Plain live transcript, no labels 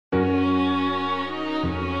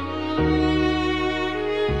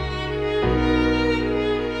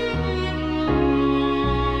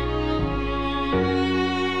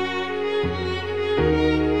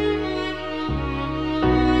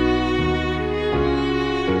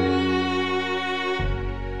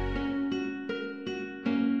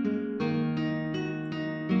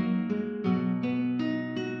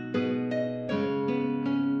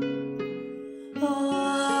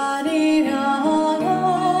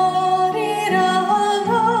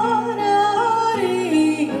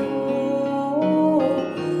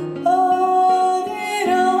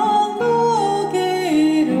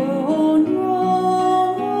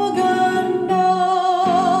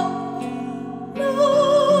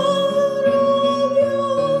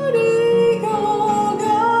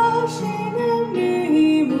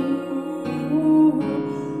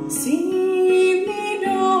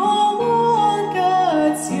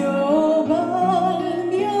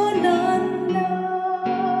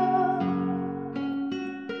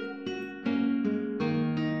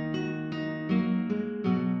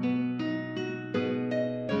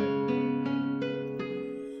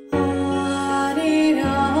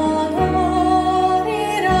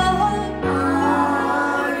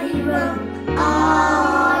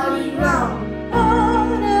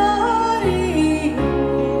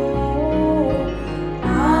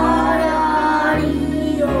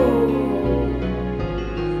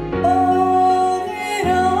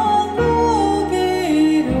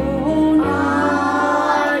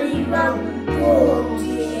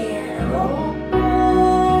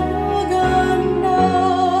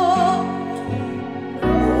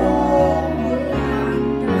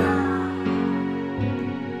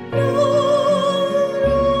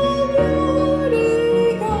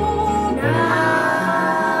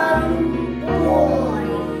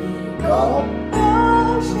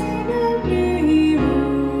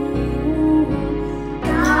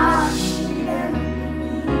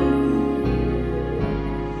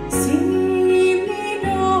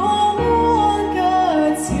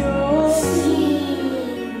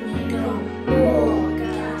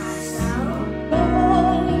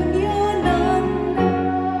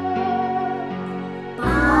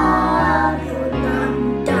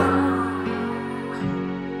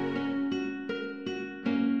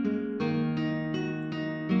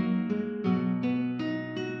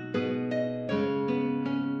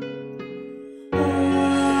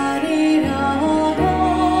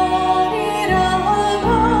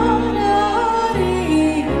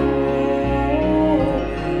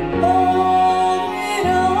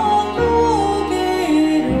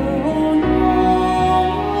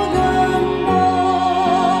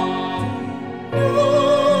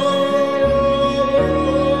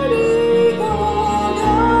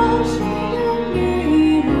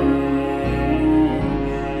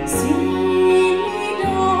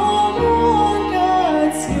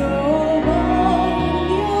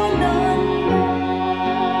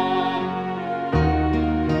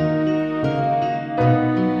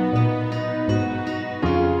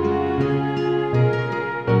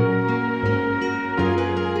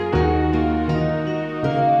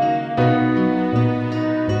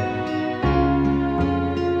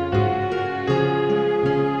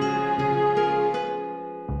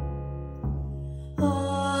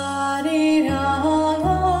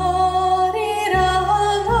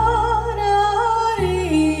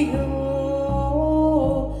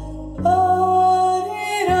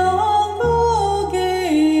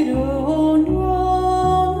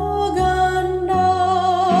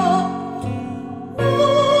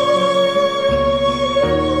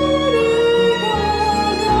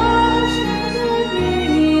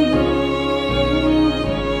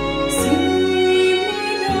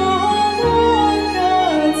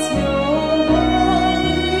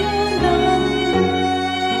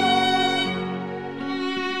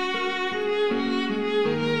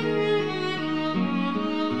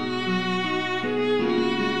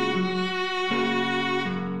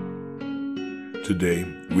Today,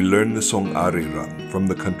 we learn the song Arirang from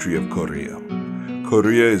the country of Korea.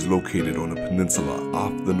 Korea is located on a peninsula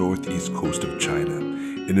off the northeast coast of China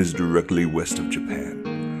and is directly west of Japan.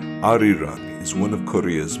 Arirang is one of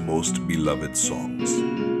Korea's most beloved songs.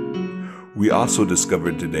 We also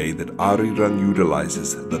discovered today that Arirang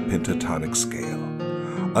utilizes the pentatonic scale.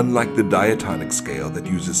 Unlike the diatonic scale that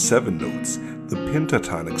uses 7 notes, the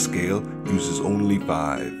pentatonic scale uses only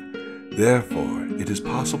 5. Therefore, it is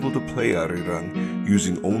possible to play Arirang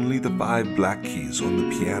using only the 5 black keys on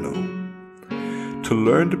the piano. To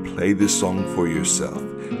learn to play this song for yourself,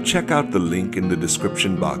 check out the link in the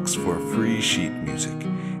description box for free sheet music.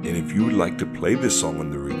 And if you would like to play this song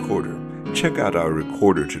on the recorder, check out our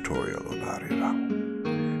recorder tutorial on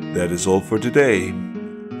Arirang. That is all for today.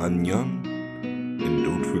 Annyeong, and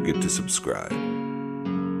don't forget to subscribe.